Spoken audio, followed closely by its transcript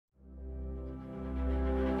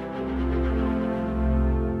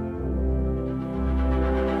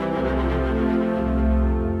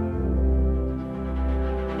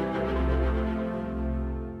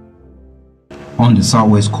On the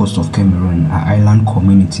southwest coast of Cameroon are island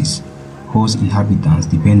communities whose inhabitants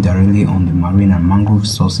depend directly on the marine and mangrove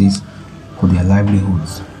resources for their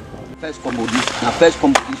livelihoods.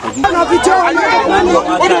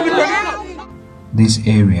 This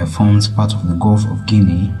area forms part of the Gulf of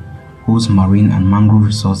Guinea, whose marine and mangrove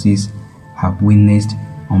resources have witnessed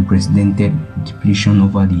unprecedented depletion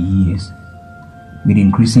over the years. With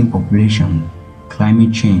increasing population,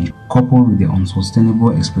 climate change, coupled with the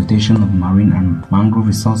unsustainable exploitation of marine and mangrove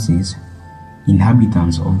resources,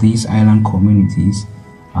 inhabitants of these island communities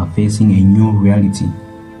are facing a new reality.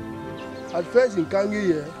 At first in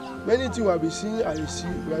Kangi, many things we have been seeing at the sea,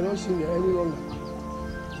 we are not seeing it any longer.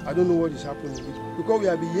 I don't know what is happening because we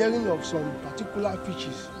have been hearing of some particular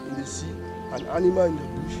fishes in the sea and animals in the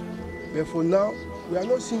bush. But for now, we are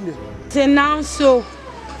not seeing them. So now,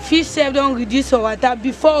 fish don't reduce our water.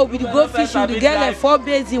 Before we go fishing, we get like 4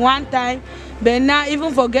 bags in one time. But now,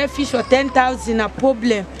 even for get fish for 10,000 a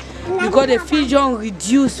problem. Because the fish don't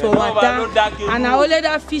reduce for water. And I only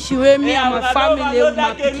that fish with me and my family, with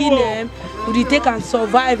my pikin, we take and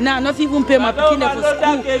survive. Now, I not even pay my pikin for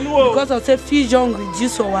school because of the fish don't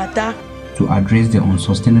reduce for water. To address the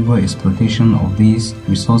unsustainable exploitation of these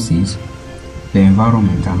resources, the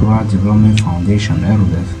Environment and Rural Development Foundation,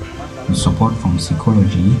 ERUDEF, with support from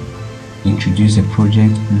Psychology, introduced a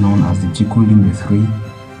project known as the Limbe 3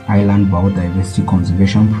 Island Biodiversity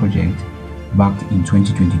Conservation Project, backed in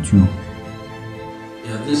 2022.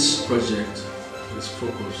 Yeah, this project is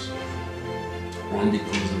focused on the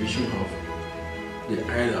conservation of the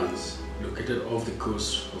islands located off the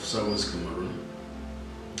coast of southwest Cameroon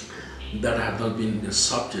that have not been the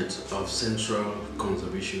subject of central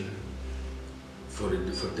conservation for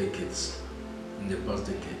decades, in the past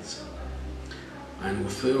decades. And we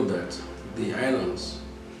feel that the islands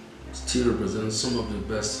still represent some of the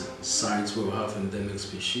best sites where we have endemic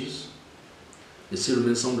species. They still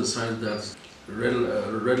remain some of the sites that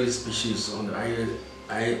rarely species on the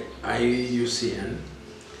IUCN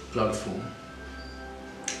platform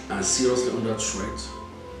are seriously under threat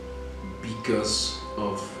because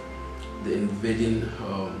of the invading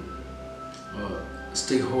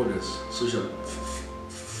stakeholders, such as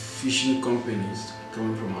fishing companies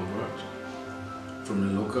coming from abroad, from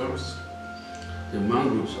the locals. The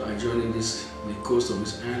mangroves adjoining the coast of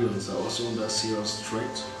these islands are also under serious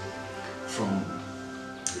threat from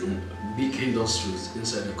big industries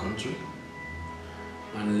inside the country,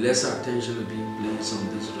 and less attention is being placed on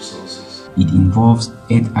these resources. It involves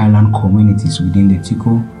 8 island communities within the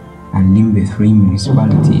Tiko and Limbe 3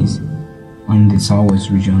 municipalities in the southwest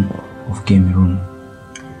region of Cameroon.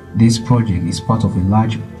 This project is part of a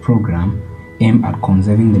large program aimed at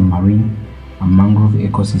conserving the marine and mangrove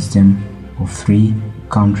ecosystem of 3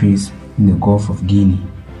 countries in the Gulf of Guinea.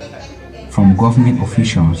 From government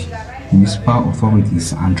officials, municipal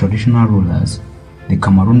authorities and traditional rulers, the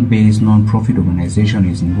Cameroon-based non-profit organization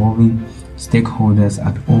is involving stakeholders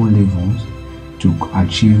at all levels to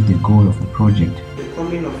achieve the goal of the project. The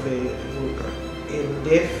coming of a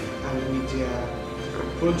depth and with their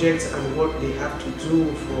projects and what they have to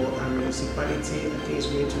do for a municipality, I think is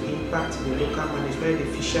going to impact the local man, especially the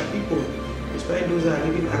fisher people, especially those that are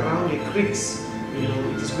living around the creeks. You know,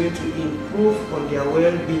 it is going to improve on their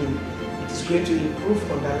well-being. It is going to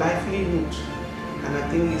improve on their livelihood. And I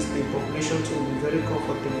think it's the population to be very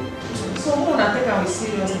comfortable. So Mona take our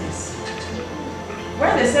seriousness.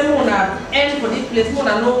 When they say Mona end for this place,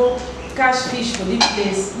 Mona no cash fish for this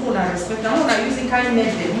place, Mona respect. And Mona using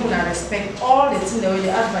kindness, Mona respect all the things that we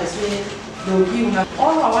advise they will give.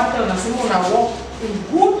 All our water and say Mona work in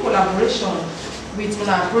good collaboration with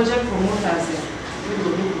Mona project promoters. We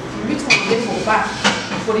will get for back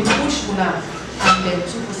for the push Mona. And then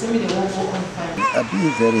too, for some they won't go on fire. I've been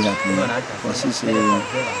very happy because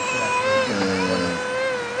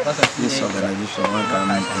this organization provide me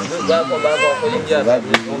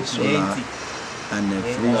solar and a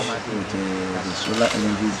fridge with the solar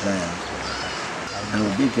energy dryer. I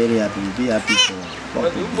will be very happy. We'll be happy for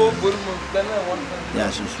the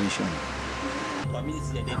association.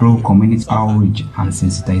 Through community outreach and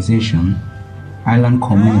sensitization, island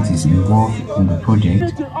communities involved in the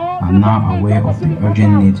project are now aware of the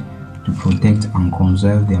urgent need to protect and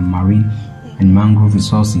conserve their marine and mangrove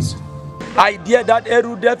resources. Idea that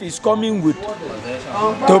ERUDEF is coming with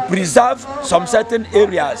to preserve some certain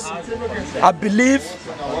areas. I believe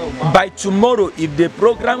by tomorrow, if the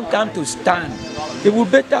program comes to stand, it will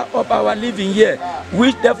better up our living here,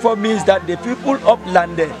 which therefore means that the people of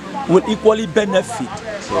land will equally benefit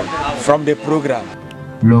from the program.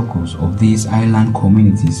 Locals of these island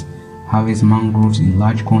communities harvest mangroves in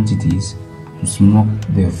large quantities to smoke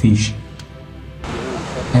their fish.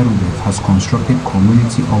 Mangrove has constructed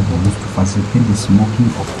community ovens to facilitate the smoking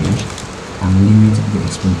of fish and limit the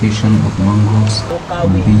exploitation of mangroves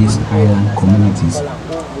in these island communities.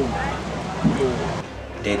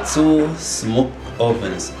 The two smoke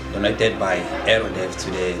ovens donated by Mangrove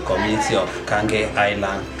to the community of Kange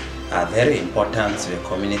Island are very important to the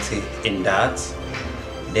community in that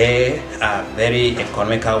they are very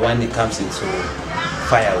economical when it comes into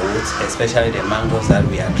firewood, especially the mangroves that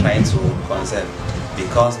we are trying to conserve,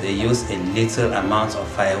 because they use a little amount of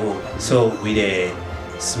firewood. So with the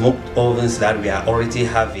smoked ovens that we are already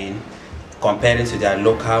having, compared to their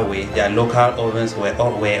local way, their local ovens were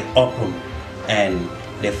open and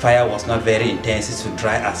the fire was not very intense to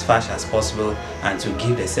dry as fast as possible and to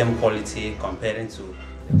give the same quality comparing to.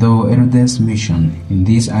 Though Mangrove's mission in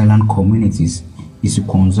these island communities is to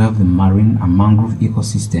conserve the marine and mangrove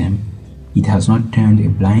ecosystem, it has not turned a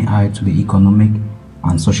blind eye to the economic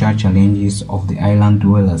and social challenges of the island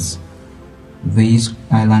dwellers. These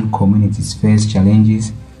island communities face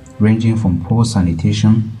challenges ranging from poor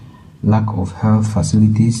sanitation, lack of health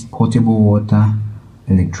facilities, potable water,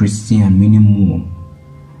 electricity, and many more.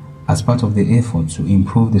 As part of the effort to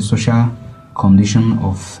improve the social condition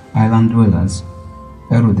of island dwellers,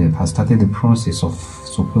 Mangrove has started the process of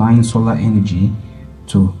supplying solar energy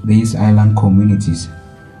to these island communities.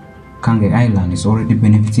 Kange Island is already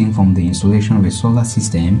benefiting from the installation of a solar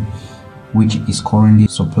system which is currently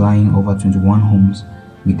supplying over 21 homes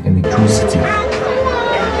with electricity.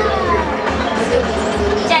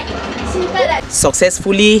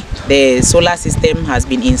 Successfully, the solar system has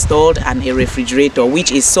been installed and a refrigerator,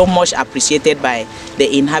 which is so much appreciated by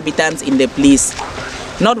the inhabitants in the place.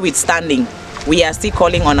 Notwithstanding, we are still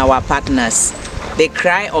calling on our partners. The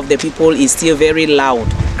cry of the people is still very loud,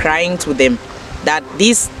 crying to them that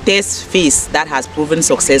this test phase that has proven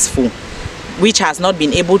successful, which has not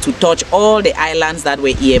been able to touch all the islands that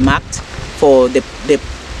were earmarked for the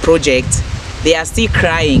project, they are still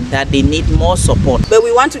crying that they need more support. But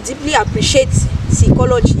we want to deeply appreciate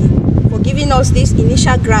Psychology for giving us this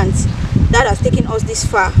initial grant that has taken us this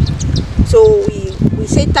far. So we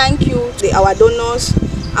say thank you to our donors,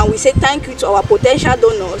 and we say thank you to our potential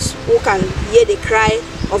donors who can hear the cry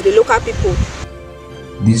of the local people.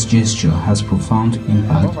 This gesture has profound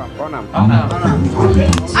impact on the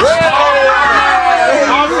inhabitants.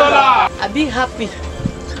 I've been happy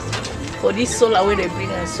for this solar way they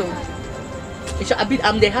bring us. So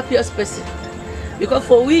I'm the happiest person, because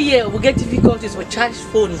for we here we get difficulties for charge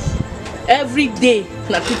phone every day.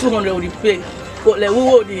 Like 200 we pay, but like we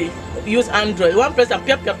will use Android. One person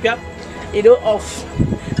piap, off.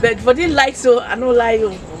 But for this light, so I don't lie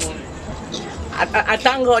you. I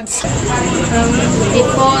thank God.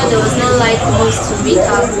 Before there was no light for us to wake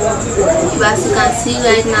up, but as you can see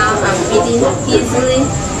right now, I'm breathing easily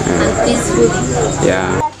and peacefully.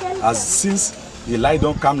 Yeah. As since the light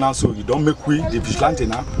don't come now, so you don't make we the vigilante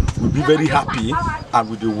now will be very happy and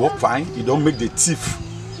with the work fine. You don't make the thief.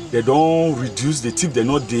 They don't reduce the thief. They're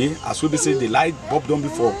not there. As we say, the light bulb don't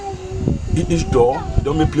before each door. You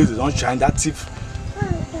don't make place. They don't shine that thief.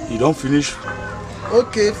 You don't finish.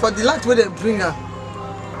 Okay, for the light where they bring her,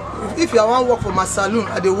 if you want to work for my salon,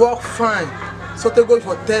 they work fine. So they go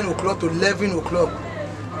for 10 o'clock to 11 o'clock,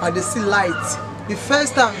 and they see light. The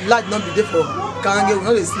first time light not be there for Kange, we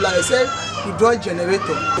know they see light. They say we draw a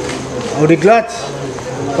generator. I would be glad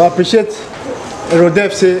to appreciate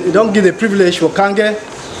Mangrove. Say you don't give the privilege for Kange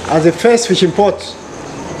as the first fishing port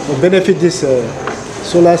to benefit this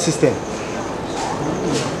solar system.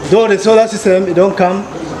 Though the solar system it don't come,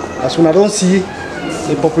 as soon as I don't see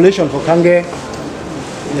the population for Kange,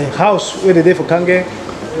 the house where they did for Kange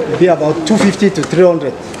will be about 250 to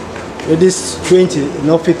 300. With this 20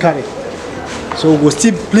 not fit carry. So we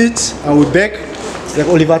still plead and we beg, like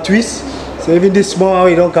Oliver Twist. So even this small house,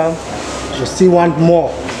 you don't come, you still want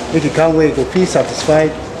more. Make it come where you go feel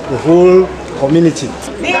satisfied the whole community.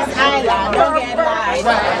 This island don't get light.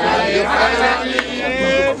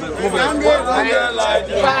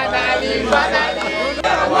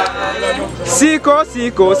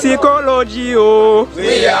 Psychology, oh.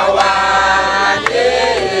 We are one,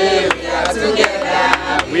 yeah, we are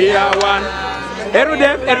together. We are one.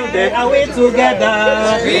 Mangrove, are we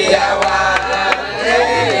together? We are one,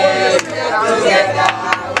 yeah, we are together.